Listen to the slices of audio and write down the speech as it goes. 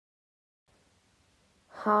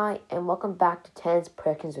Hi, and welcome back to Tennis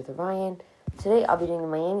Predictions with Ryan. Today I'll be doing the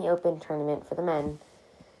Miami Open tournament for the men,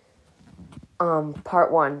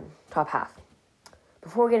 part 1, top half.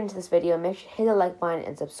 Before we get into this video, make sure to hit the like button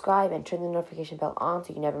and subscribe and turn the notification bell on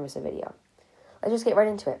so you never miss a video. Let's just get right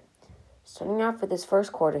into it. Starting off with this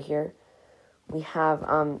first quarter here, we have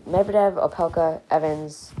Medvedev, Opelka,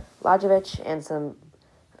 Evans, Lajovic, and some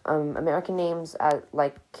American names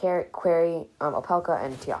like Querrey, Opelka,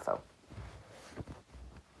 and Tiafoe.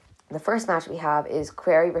 The first match we have is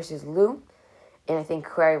Querrey versus Liu, and I think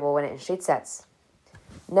Querrey will win it in straight sets.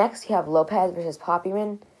 Next, you have Lopez versus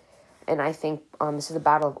Popyrin, and I think this is a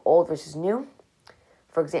battle of old versus new.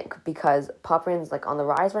 For example, because Popyrin's on the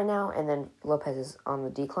rise right now, and then Lopez is on the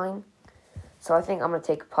decline. So I think I'm going to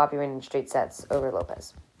take Popyrin in straight sets over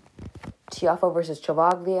Lopez. Tiafoe versus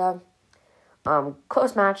Chavaglia.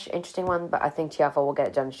 Close match, interesting one, but I think Tiafoe will get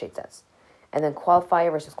it done in straight sets. And then qualifier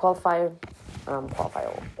versus qualifier.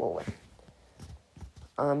 Qualifier will win.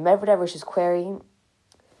 Medvedev versus Querrey.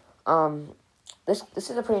 This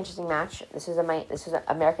is a pretty interesting match. This is an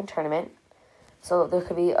American tournament, so there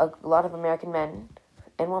could be a lot of American men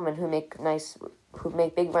and women who make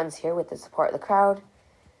big runs here with the support of the crowd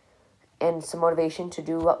and some motivation to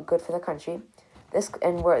do good for the country. This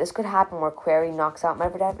could happen where Querrey knocks out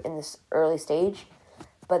Medvedev in this early stage,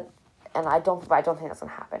 and I don't think that's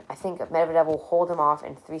gonna happen. I think Medvedev will hold him off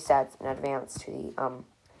in 3 sets and advance to the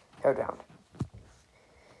third round.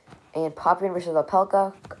 And Popyrin versus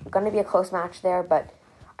Opelka, gonna be a close match there, but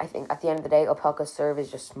I think at the end of the day, Opelka's serve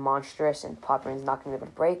is just monstrous, and Popyrin's not gonna be able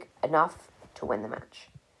to break enough to win the match.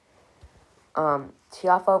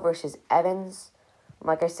 Tiafoe versus Evans.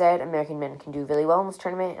 Like I said, American men can do really well in this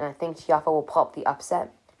tournament, and I think Tiafoe will pull off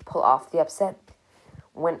the upset,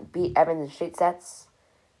 beat Evans in straight sets,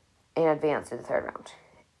 and advance to the third round.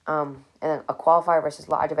 And then a qualifier versus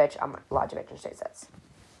Lajovic. I'm Lajovic in straight sets.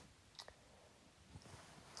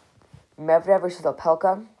 Medvedev versus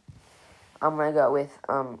Opelka. I'm going to go with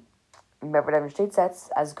Medvedev in straight sets.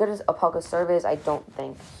 As good as Opelka's serve is, I don't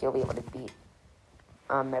think he'll be able to beat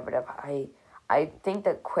Medvedev. I think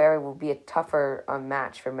that Querrey will be a tougher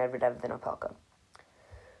match for Medvedev than Opelka.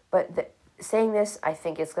 But saying this, I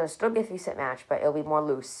think it's going to still be a 3-set match, but it'll be more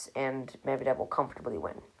loose, and Medvedev will comfortably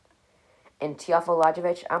win. In Tiafoe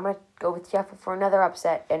Lajovic, I'm going to go with Tiafoe for another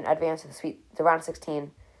upset and advance to the round 16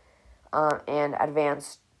 and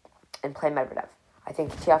advance and play Medvedev. I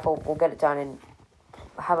think Tiafoe will get it done and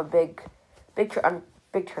have a big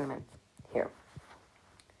tournament here.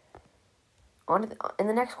 In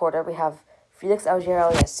the next quarter, we have Felix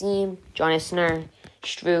Auger-Aliassime, John Isner,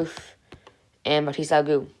 Struff, and Bautista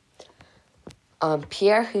Agut.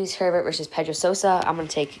 Pierre Herbert versus Pedro Sosa. I'm going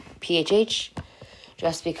to take PHH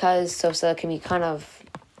just because Sosa can be kind of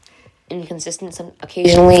inconsistent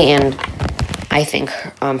occasionally, and I think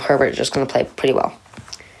Herbert is just going to play pretty well.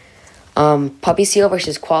 Puppy Seal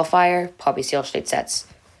versus Qualifier. Puppy Seal straight sets.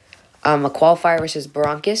 A Qualifier versus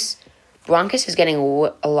Berankis. Berankis is getting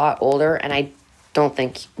a lot older, and I don't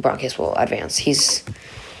think Berankis will advance. He's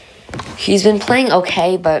been playing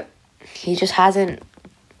okay, but he just hasn't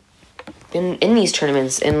been in these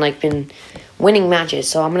tournaments and been winning matches.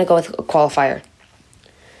 So I'm gonna go with a qualifier.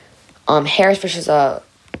 Harris versus a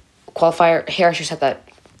qualifier. Harris just had that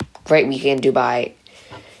great weekend in Dubai.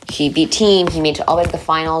 He beat Thiem. He made it all the way to the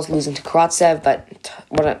finals, losing to Karatsev. But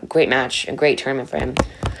what a great match, a great tournament for him.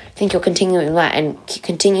 I think he'll continue in that and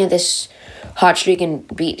continue this hot streak and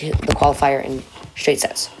beat the qualifier in straight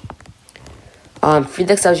sets.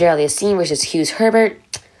 Felix Auger-Aliassime versus Hughes Herbert.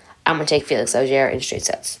 I'm going to take Felix Auger in straight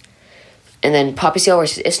sets. And then Puppy Seal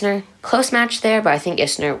versus Isner. Close match there, but I think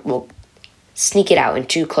Isner will sneak it out in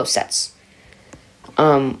 2 close sets.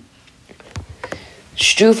 Struff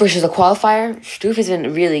versus a qualifier. Struff has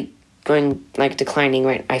been really going declining,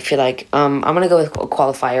 right? I feel like I'm going to go with a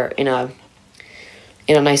qualifier in a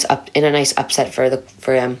nice upset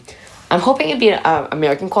for him. I'm hoping it'd be an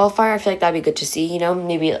American qualifier. I feel like that'd be good to see,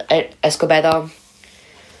 maybe Escobedo,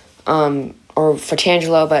 or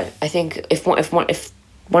Fratangelo. But I think if one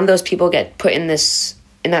of those people get put in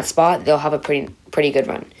that spot, they'll have a pretty good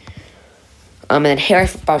run. And then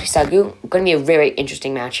Harris Bautista Agut, going to be a very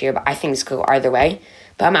interesting match here, but I think this could go either way.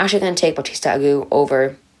 But I'm actually going to take Bautista Agut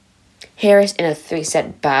over Harris in a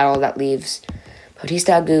 3-set battle that leaves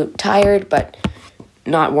Bautista Agut tired but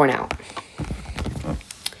not worn out.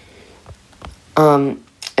 And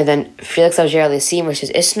then Felix Auger-Aliassime versus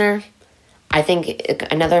Isner. I think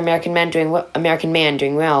another American man doing well.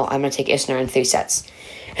 I'm going to take Isner in 3 sets.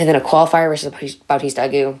 And then a qualifier versus Bautista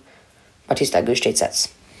Agut. Bautista Agut straight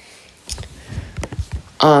sets.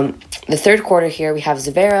 The third quarter here, we have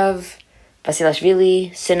Zverev,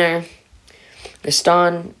 Vasilashvili, Sinner.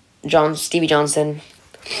 Stevie Johnson,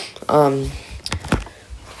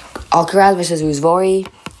 Alcaraz versus Rusvori.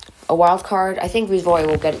 A wild card. I think Rusvori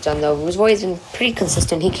will get it done though. Rusvori's been pretty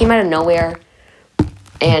consistent. He came out of nowhere,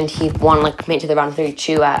 and he won made to the round of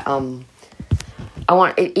 32 at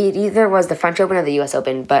it either was the French Open or the U.S.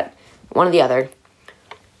 Open, but one or the other.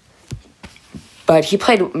 But he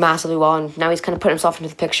played massively well, and now he's kind of put himself into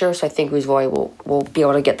the picture. So I think Rusvori will be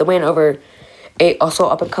able to get the win over also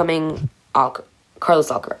up and coming Carlos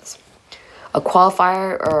Alcaraz. A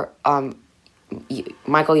qualifier or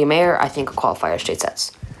Michael Ymer, I think a qualifier straight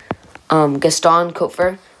sets. Gaston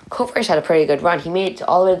Koepfer. Koepfer's had a pretty good run. He made it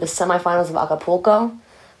all the way to the semifinals of Acapulco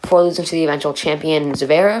before losing to the eventual champion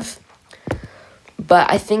Zverev.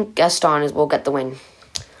 But I think Gaston will get the win.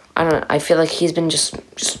 I don't know. I feel like he's been just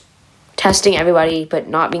testing everybody, but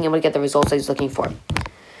not being able to get the results that he's looking for.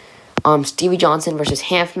 Stevie Johnson versus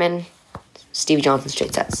Hanfman. Stevie Johnson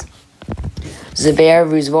straight sets. Zverev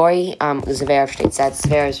Rusvori. Zverev straight sets.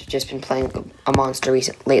 Zverev's just been playing a monster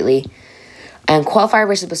lately. And qualifier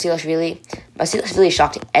versus Basilashvili. Basilashvili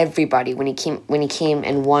shocked everybody when he came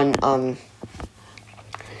and won. I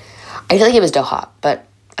feel like it was Doha, but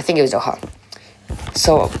I think it was Doha.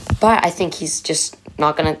 So, but I think he's just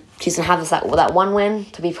not gonna. He's gonna have that one win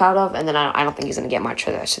to be proud of, and then I don't think he's gonna get much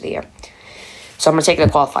for the rest of the year. So I'm gonna take the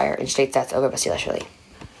qualifier in straight sets over Basilashvili.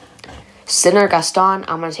 Sinner Gaston.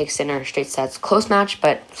 I'm gonna take Sinner straight sets. Close match,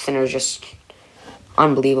 but Sinner's just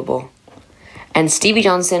unbelievable. And Stevie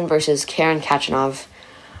Johnson versus Karen Khachanov.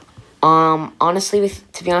 Honestly,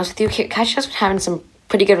 to be honest with you, Khachanov's been having some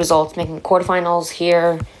pretty good results, making quarterfinals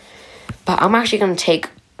here. But I'm actually going to take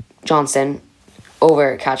Johnson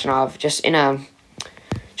over Khachanov, just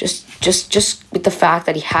with the fact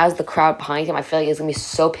that he has the crowd behind him. I feel like it's going to be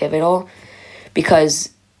so pivotal,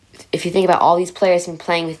 because if you think about all these players and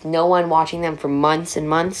playing with no one watching them for months and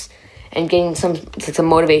months, and getting some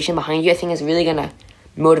motivation behind you, I think it's really going to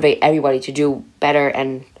motivate everybody to do better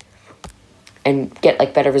and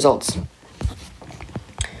get better results.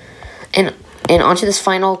 And onto this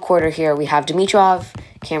final quarter here, we have Dimitrov,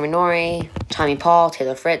 Cameron Norrie, Tommy Paul,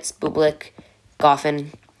 Taylor Fritz, Bublik,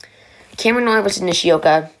 Goffin. Cameron Norrie versus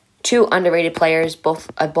Nishioka, two underrated players.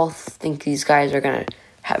 I both think these guys are gonna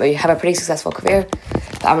have a pretty successful career.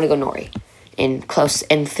 But I'm gonna go Norrie in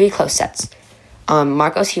 3 close sets.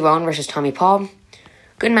 Marcos Giron versus Tommy Paul.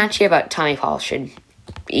 Good match here, but Tommy Paul should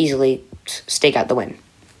easily stake out the win.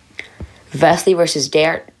 Vesely versus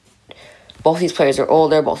Dare. Both these players are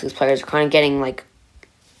older. Both these players are kind of getting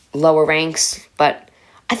lower ranks, but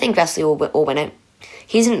I think Vesely will win it.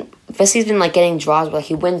 Vesely's been getting draws, but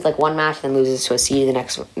he wins one match and then loses to a seed the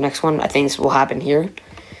next one. I think this will happen here.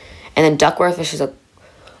 And then Duckworth versus a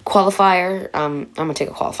qualifier. I'm gonna take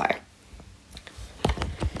a qualifier.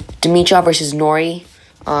 Dimitrov versus Norrie.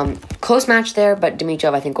 Close match there, but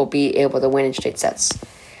Dimitrov I think will be able to win in straight sets.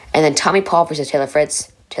 And then Tommy Paul versus Taylor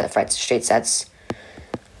Fritz. Taylor Fritz straight sets.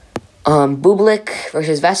 Bublik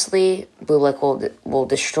versus Vesely. Bublik will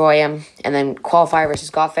destroy him. And then qualifier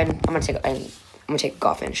versus Goffin. I'm gonna take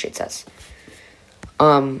Goffin straight sets.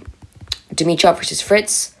 Dimitrov versus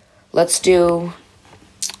Fritz. Let's do.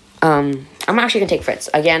 I'm actually gonna take Fritz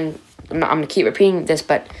again. I'm gonna keep repeating this,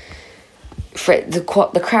 but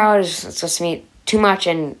the crowd is supposed to be too much,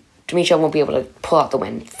 and Dimitrov won't be able to pull out the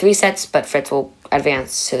win. 3 sets, but Fritz will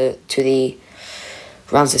advance to the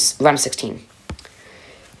round of 16.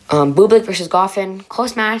 Bublik versus Goffin,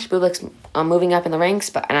 close match. Bublik's moving up in the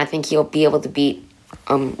ranks, and I think he'll be able to beat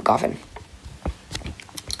Goffin.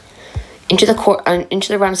 Into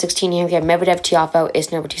the round of 16 here, we have Medvedev, Tiafoe,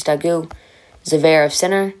 Isner, Bautista Agut, Zverev,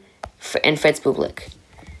 Sinner, and Fritz Bublik.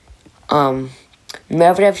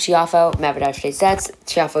 Medvedev, Tiafoe straight sets.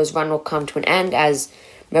 Tiafoe's run will come to an end as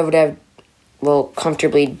Medvedev will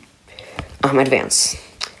comfortably advance.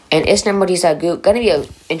 And Isner, Bautista Agut, going to be an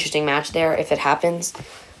interesting match there if it happens.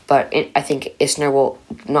 But I think Isner will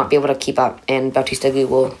not be able to keep up, and Bautista Agut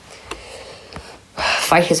will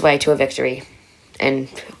fight his way to a victory and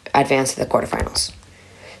advance to the quarterfinals.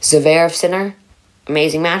 Zverev, Sinner,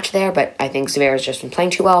 amazing match there, but I think Zverev's just been playing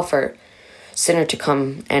too well for Sinner to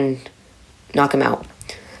come and knock him out.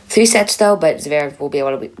 3 sets though, but Zverev will be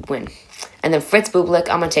able to win. And then Fritz Bublik,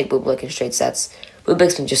 I'm gonna take Bublik in straight sets.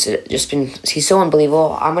 Bublik's been he's so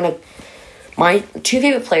unbelievable. My 2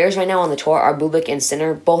 favorite players right now on the tour are Bublik and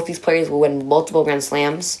Sinner. Both these players will win multiple Grand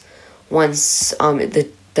Slams once the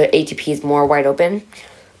ATP is more wide open.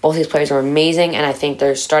 Both these players are amazing, and I think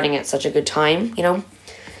they're starting at such a good time,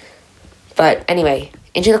 But anyway,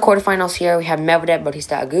 into the quarterfinals here, we have Medvedev,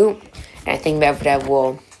 Bautista Agut, and I think Medvedev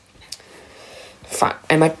will.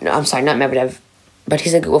 I'm sorry, not Medvedev.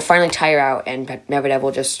 Batista will finally tire out, and Medvedev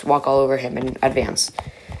will just walk all over him and advance.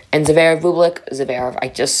 And Zverev, Bublik,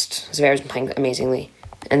 Zverev's been playing amazingly.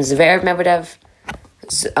 And Medvedev,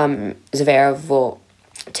 Zverev will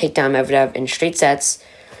take down Medvedev in straight sets.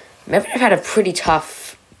 Medvedev had a pretty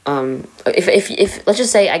tough, if let's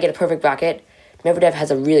just say I get a perfect bracket, Medvedev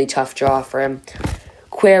has a really tough draw for him.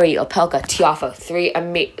 Querrey, Opelka, Tiafoe, three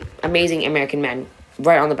amazing American men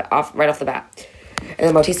right off the bat. And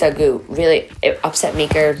then Bautista Agut, really upset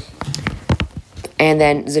maker. And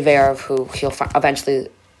then Zverev, who he'll eventually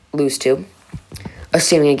lose to.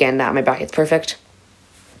 Assuming, again, that my bracket's perfect.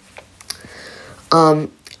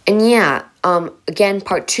 And yeah, again,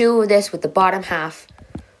 part 2 of this with the bottom half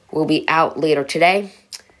will be out later today.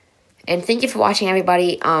 And thank you for watching,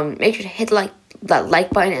 everybody. Make sure to hit that like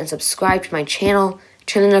button and subscribe to my channel.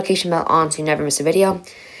 Turn the notification bell on so you never miss a video.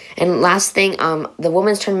 And last thing, the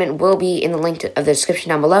women's tournament will be in the link of the description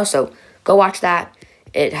down below, so go watch that.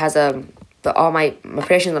 It has all my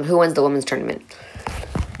predictions on who wins the women's tournament.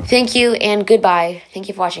 Thank you, and goodbye. Thank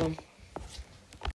you for watching.